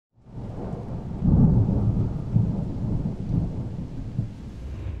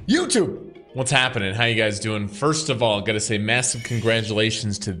YouTube! What's happening? How you guys doing? First of all, gotta say massive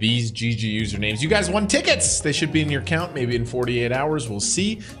congratulations to these GG usernames. You guys won tickets! They should be in your account maybe in 48 hours. We'll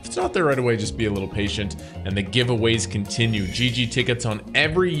see. If it's not there right away, just be a little patient. And the giveaways continue. GG tickets on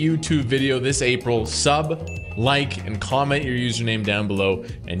every YouTube video this April. Sub, like, and comment your username down below,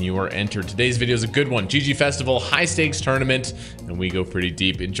 and you are entered. Today's video is a good one. GG Festival, high stakes tournament, and we go pretty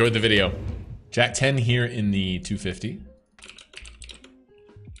deep. Enjoy the video. Jack 10 here in the 250.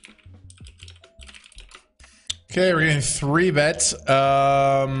 Okay, we're getting 3 bets.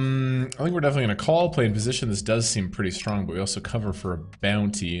 I think we're definitely gonna call, play in position. This does seem pretty strong, but we also cover for a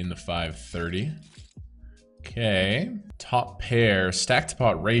bounty in the 530. Okay, top pair, stack to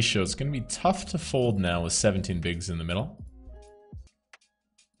pot ratio. It's gonna be tough to fold now with 17 bigs in the middle.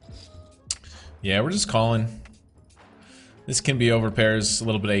 Yeah, we're just calling. This can be over pairs, a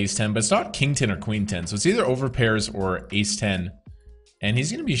little bit of ace 10, but it's not king 10 or queen 10. So it's either over pairs or ace 10. And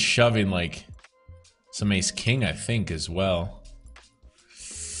he's gonna be shoving like some ace king, I think, as well.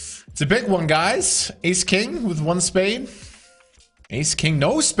 It's a big one, guys. Ace king with 1 spade. Ace king,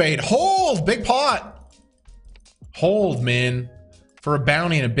 no spade. Hold! Big pot. Hold, man. For a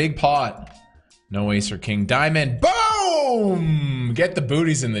bounty in a big pot. No ace or king. Diamond. Boom! Get the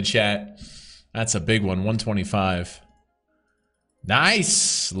booties in the chat. That's a big one. 125.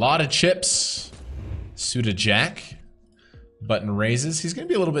 Nice. Lot of chips. Suited jack. Button raises. He's going to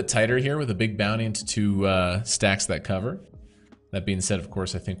be a little bit tighter here with a big bounty into 2 stacks that cover. That being said, of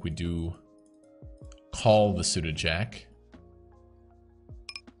course, I think we do call the suited jack.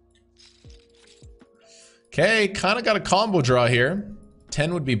 Okay, kind of got a combo draw here.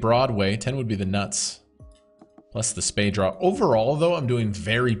 10 would be Broadway. 10 would be the nuts. Plus the spade draw. Overall, though, I'm doing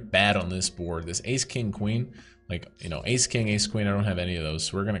very bad on this board. This ace, king, queen. Like, you know, ace, king, ace, queen. I don't have any of those.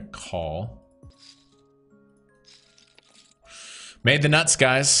 So we're going to call. Made the nuts,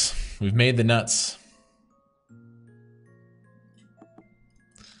 guys. We've made the nuts.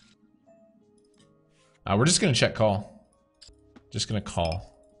 We're just gonna check call. Just gonna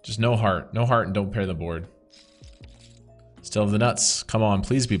call. Just no heart. No heart and don't pair the board. Still have the nuts. Come on,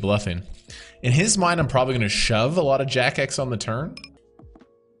 please be bluffing. In his mind, I'm probably gonna shove a lot of jack X on the turn.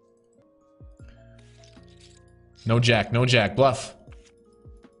 No jack, no jack. Bluff.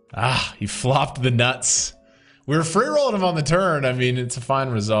 Ah, he flopped the nuts. We were free rolling him on the turn. I mean, it's a fine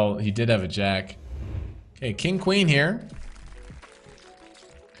result. He did have a jack. Okay, king, queen here.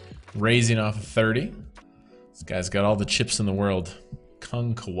 Raising off of 30. This guy's got all the chips in the world.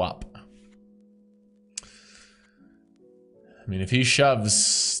 Kung Kawap. I mean, if he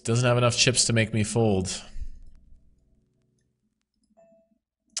shoves, doesn't have enough chips to make me fold.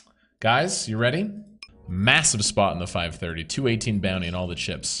 Guys, you ready? Massive spot in the 530. 218 bounty and all the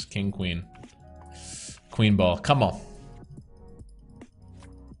chips. King, queen. Queen ball, come on.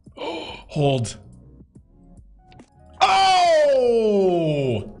 Hold.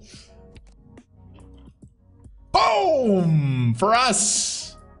 Oh! Boom! For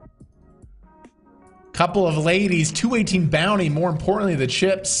us. Couple of ladies, 218 bounty, more importantly the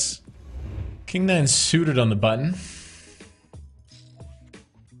chips. King 9 suited on the button.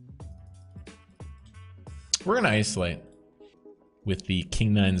 We're gonna isolate with the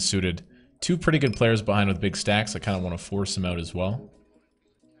King 9 suited. 2 pretty good players behind with big stacks. I kind of want to force him out as well.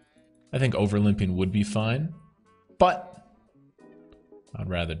 I think over limping would be fine, but I'd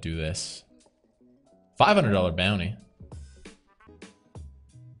rather do this. $500 bounty.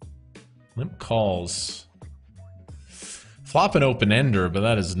 Limp calls. Flop an open ender, but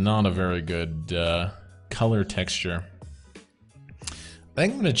that is not a very good color texture. I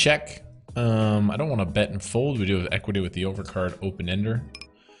think I'm going to check. I don't want to bet and fold. We do have equity with the overcard open ender.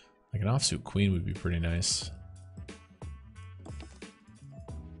 Like an offsuit queen would be pretty nice.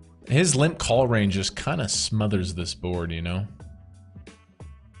 His limp call range just kind of smothers this board, you know?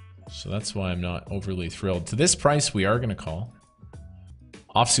 So that's why I'm not overly thrilled. To this price, we are going to call.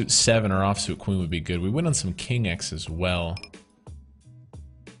 Offsuit 7 or offsuit queen would be good. We win on some king X as well.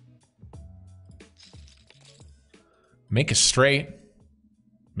 Make a straight.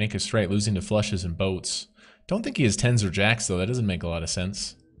 Make a straight, losing to flushes and boats. Don't think he has 10s or jacks, though. That doesn't make a lot of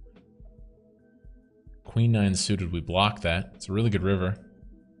sense. Queen 9 suited, we block that. It's a really good river.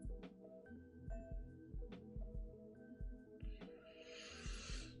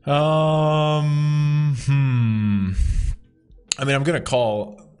 I mean, I'm gonna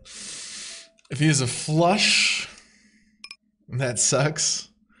call. If he has a flush, that sucks.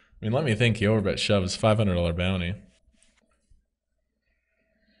 I mean, let me think. He overbet shoves, $500 bounty.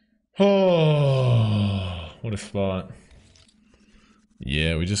 Oh, what a spot.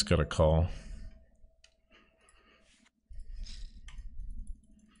 Yeah, we just got a call.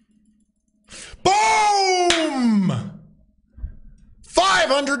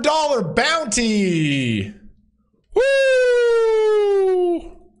 $100 bounty. Woo!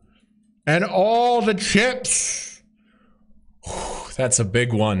 And all the chips. Whew, that's a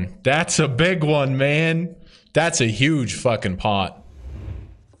big one. That's a big one, man. That's a huge fucking pot.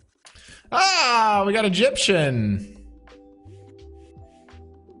 Ah, we got Egyptian.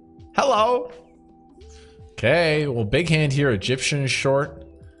 Hello. Okay, well, big hand here. Egyptian is short.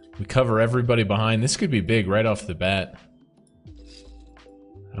 We cover everybody behind. This could be big right off the bat.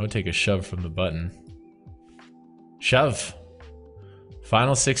 I would take a shove from the button. Shove.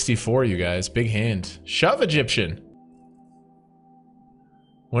 Final 64, you guys. Big hand. Shove, Egyptian.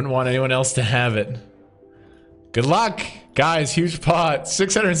 Wouldn't want anyone else to have it. Good luck, guys. Huge pot.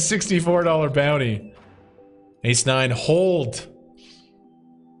 $664 bounty. Ace 9. Hold.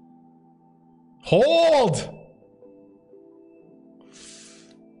 Hold.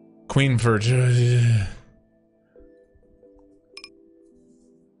 Queen for...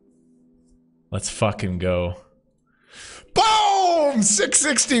 Let's fucking go. Boom!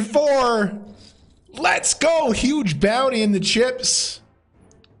 664! Let's go! Huge bounty in the chips.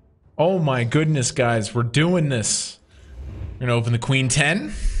 Oh my goodness, guys. We're doing this. We're gonna open the Queen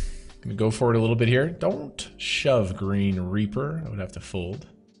 10. Gonna go forward a little bit here. Don't shove, Green Reaper. I would have to fold.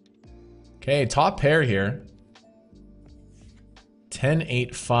 Okay, top pair here. 10,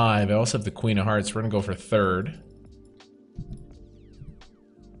 8, 5. I also have the Queen of Hearts. We're gonna go for third.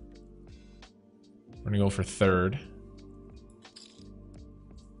 We're gonna go for third.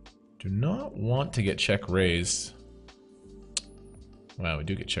 Do not want to get check raised. Wow, we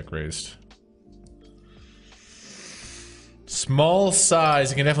do get check raised. Small size.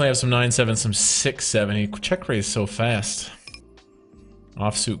 You can definitely have some 9-7, some 6-7. He check raised so fast.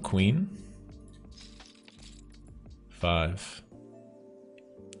 Offsuit Queen. 5.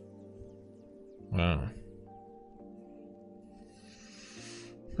 Wow.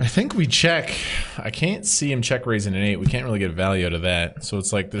 I think we check. I can't see him check raising an 8. We can't really get value out of that. So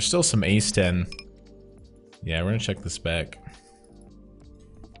it's like there's still some ace 10. Yeah, we're gonna check this back.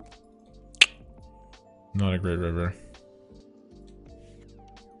 Not a great river.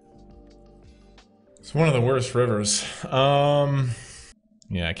 It's one of the worst rivers. Yeah,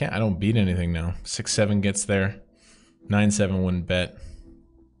 I don't beat anything now. 6-7 gets there. 9-7 wouldn't bet.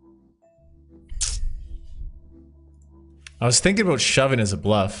 I was thinking about shoving as a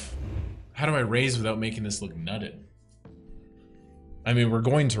bluff. How do I raise without making this look nutted? I mean, we're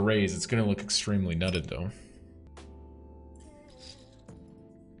going to raise. It's going to look extremely nutted, though.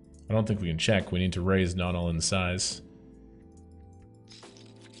 I don't think we can check. We need to raise not all in size.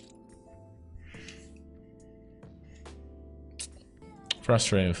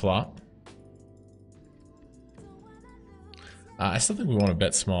 Frustrating flop. I still think we want to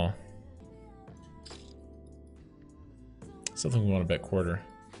bet small. Still think we want to bet quarter.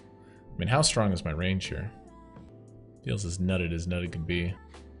 I mean, how strong is my range here? Feels as nutted can be.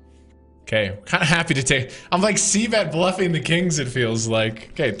 Okay, kind of happy to take... I'm like C-bet bluffing the kings, it feels like.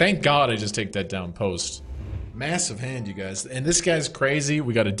 Okay, thank God I just take that down post. Massive hand, you guys. And this guy's crazy.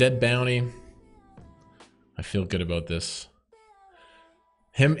 We got a dead bounty. I feel good about this.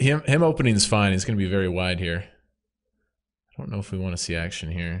 Him opening is fine. He's going to be very wide here. I don't know if we want to see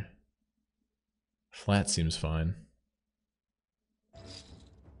action here. Flat seems fine.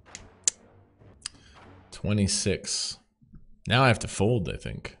 26. Now I have to fold, I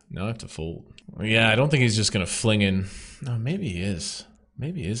think. Now I have to fold. Yeah, I don't think he's just going to fling in. No, maybe he is.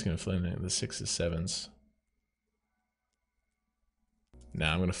 Maybe he is going to fling in the 6s, 7s.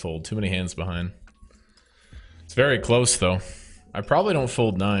 Nah, I'm going to fold. Too many hands behind. It's very close, though. I probably don't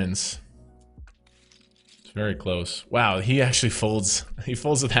fold 9s. It's very close. Wow, he actually folds. He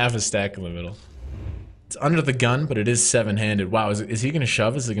folds with half a stack in the middle. It's under the gun, but it is 7-handed. Wow, is he going to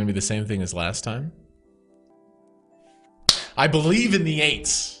shove? Is it going to be the same thing as last time? I believe in the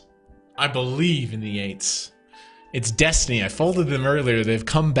 8s. I believe in the 8s. It's destiny. I folded them earlier. They've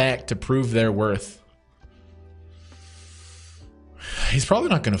come back to prove their worth. He's probably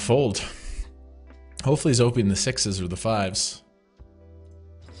not going to fold. Hopefully he's opening the 6s or the 5s.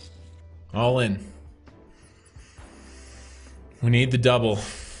 All in. We need the double.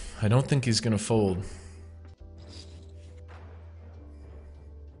 I don't think he's going to fold.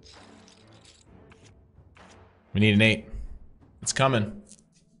 We need an 8. It's coming.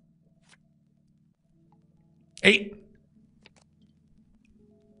 8.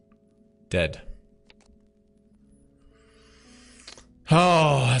 Dead.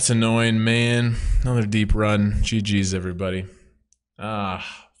 Oh, that's annoying, man. Another deep run. GG's, everybody.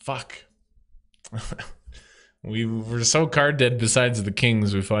 Ah, fuck. We're so card dead besides the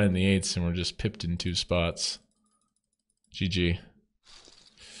kings we find the 8s and we're just pipped in 2 spots. GG.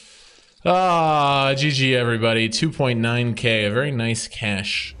 Ah, GG everybody. 2.9k, a very nice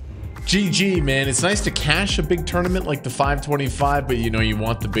cash. GG, man. It's nice to cash a big tournament like the 525, but you know, you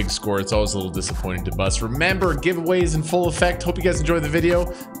want the big score. It's always a little disappointing to bust. Remember, giveaways in full effect. Hope you guys enjoyed the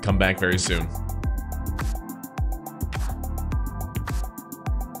video. Come back very soon.